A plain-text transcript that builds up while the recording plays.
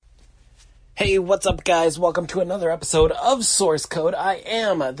Hey, what's up, guys? Welcome to another episode of Source Code. I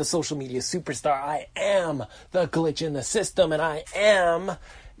am the social media superstar. I am the glitch in the system, and I am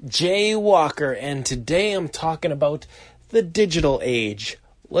Jay Walker. And today I'm talking about the digital age.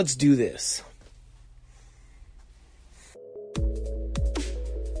 Let's do this.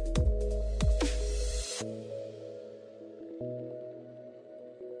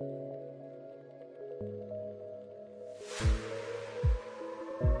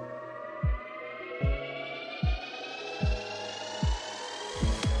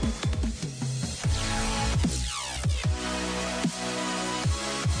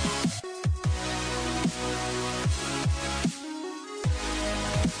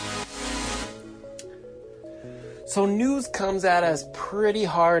 So news comes at us pretty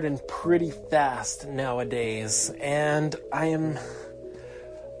hard and pretty fast nowadays, and I'm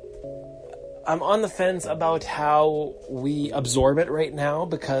on the fence about how we absorb it right now,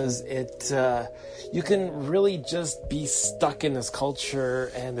 because you can really just be stuck in this culture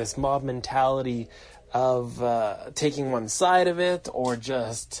and this mob mentality of taking one side of it or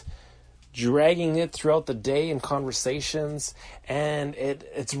just dragging it throughout the day in conversations, and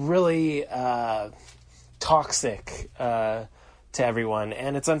it's really toxic to everyone,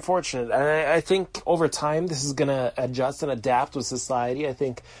 and it's unfortunate. And I think over time this is going to adjust and adapt with society. I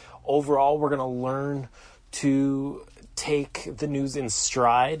think overall we're going to learn to take the news in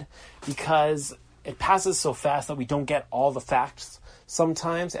stride, because it passes so fast that we don't get all the facts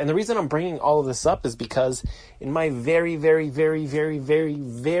sometimes. And the reason I'm bringing all of this up is because in my very, very, very, very, very,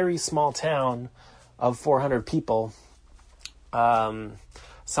 very small town of 400 people,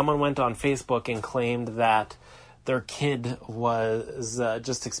 someone went on Facebook and claimed that their kid was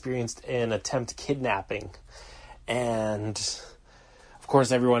just experienced an attempt kidnapping. And of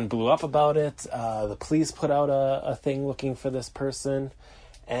course, everyone blew up about it. The police put out a thing looking for this person.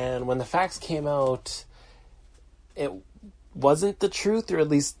 And when the facts came out, it wasn't the truth, or at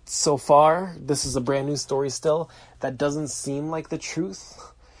least so far. This is a brand new story still. That doesn't seem like the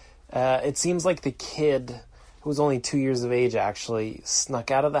truth. It seems like the kid, who was only 2 years of age, actually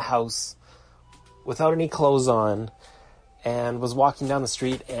snuck out of the house without any clothes on and was walking down the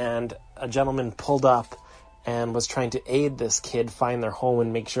street, and a gentleman pulled up and was trying to aid this kid find their home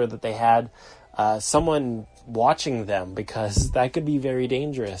and make sure that they had someone watching them, because that could be very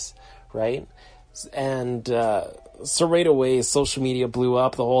dangerous, right? And so right away, social media blew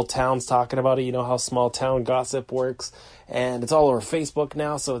up. The whole town's talking about it. You know how small town gossip works. And it's all over Facebook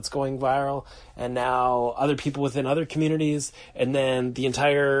now, so it's going viral. And now other people within other communities, and then the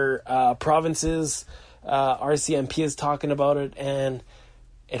entire provinces, RCMP is talking about it, and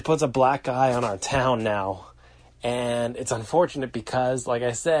it puts a black eye on our town now. And it's unfortunate because, like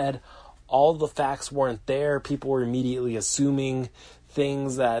I said, all the facts weren't there. People were immediately assuming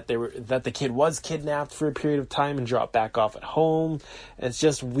things, that the kid was kidnapped for a period of time and dropped back off at home. And it's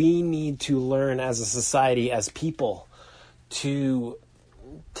just, we need to learn as a society, as people, to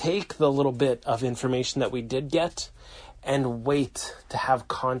take the little bit of information that we did get and wait to have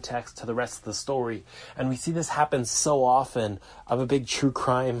context to the rest of the story. And we see this happen so often. I'm a big true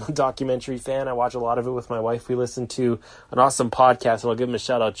crime documentary fan. I watch a lot of it with my wife. We listen to an awesome podcast, and I'll give them a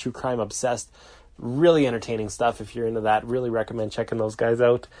shout out, True Crime Obsessed. Really entertaining stuff. If you're into that, really recommend checking those guys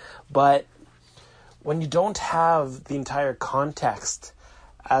out. But when you don't have the entire context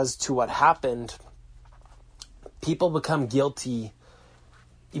as to what happened, people become guilty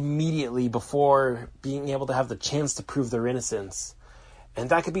immediately before being able to have the chance to prove their innocence. And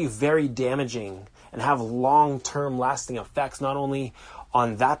that could be very damaging and have long-term lasting effects, not only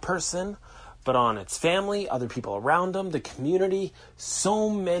on that person, but on its family, other people around them, the community. So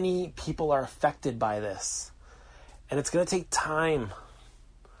many people are affected by this. And it's going to take time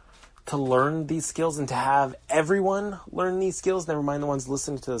to learn these skills and to have everyone learn these skills, never mind the ones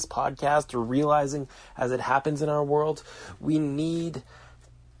listening to this podcast or realizing as it happens in our world. We need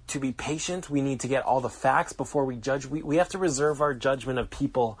to be patient. We need to get all the facts before we judge. We have to reserve our judgment of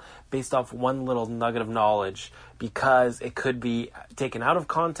people based off one little nugget of knowledge, because it could be taken out of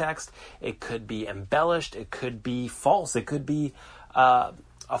context, it could be embellished, it could be false, it could be a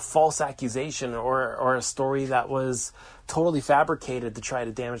false accusation or a story that was totally fabricated to try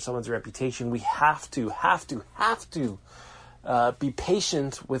to damage someone's reputation. We have to be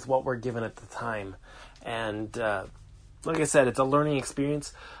patient with what we're given at the time. And like I said, it's a learning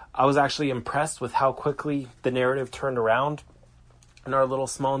experience. I was actually impressed with how quickly the narrative turned around in our little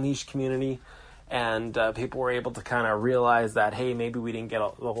small niche community, and people were able to kind of realize that, hey, maybe we didn't get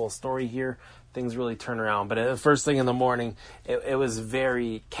the whole story here. Things really turned around. But the first thing in the morning, it was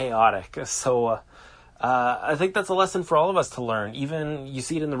very chaotic. So I think that's a lesson for all of us to learn. Even you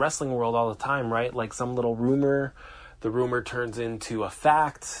see it in the wrestling world all the time, right? Like some little rumor, the rumor turns into a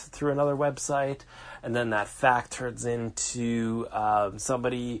fact through another website, and then that fact turns into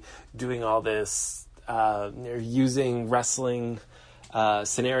somebody doing all this, using wrestling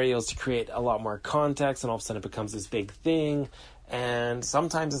scenarios to create a lot more context, and all of a sudden it becomes this big thing. And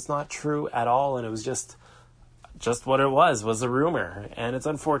sometimes it's not true at all, and it was just what it was a rumor, and it's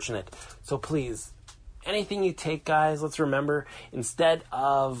unfortunate. So please, anything you take, guys, let's remember, instead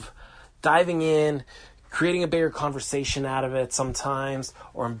of diving in, creating a bigger conversation out of it sometimes,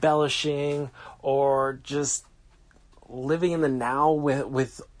 or embellishing, or just living in the now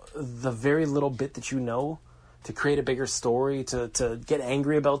with the very little bit that you know, to create a bigger story, to get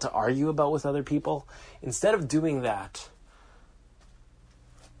angry about, to argue about with other people, instead of doing that,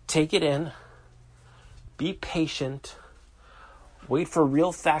 take it in, be patient, wait for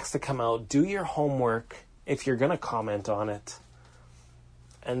real facts to come out, do your homework if you're going to comment on it,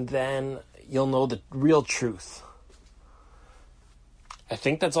 and then you'll know the real truth. I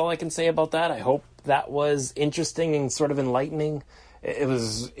think that's all I can say about that. I hope that was interesting and sort of enlightening. It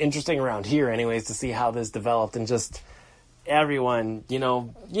was interesting around here anyways to see how this developed, and just everyone, you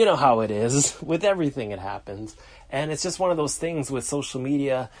know how it is with everything that happens. And it's just one of those things with social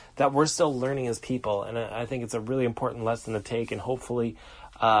media that we're still learning as people. And I think it's a really important lesson to take. And hopefully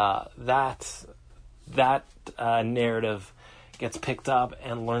that narrative gets picked up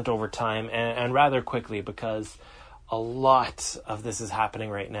and learned over time, and rather quickly, because a lot of this is happening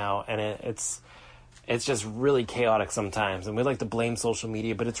right now. And it's just really chaotic sometimes. And we like to blame social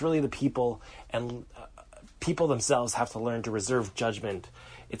media, but it's really the people, and people themselves have to learn to reserve judgment.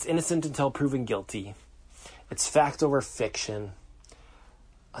 It's innocent until proven guilty. It's fact over fiction.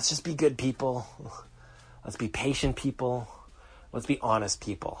 Let's just be good people. Let's be patient people. Let's be honest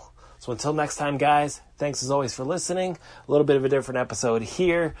people. So until next time, guys, thanks as always for listening. A little bit of a different episode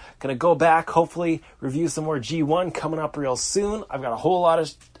here. Gonna go back, hopefully review some more G1 coming up real soon. I've got a whole lot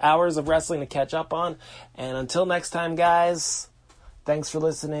of hours of wrestling to catch up on. And until next time, guys, thanks for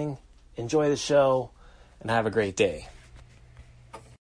listening. Enjoy the show, and have a great day.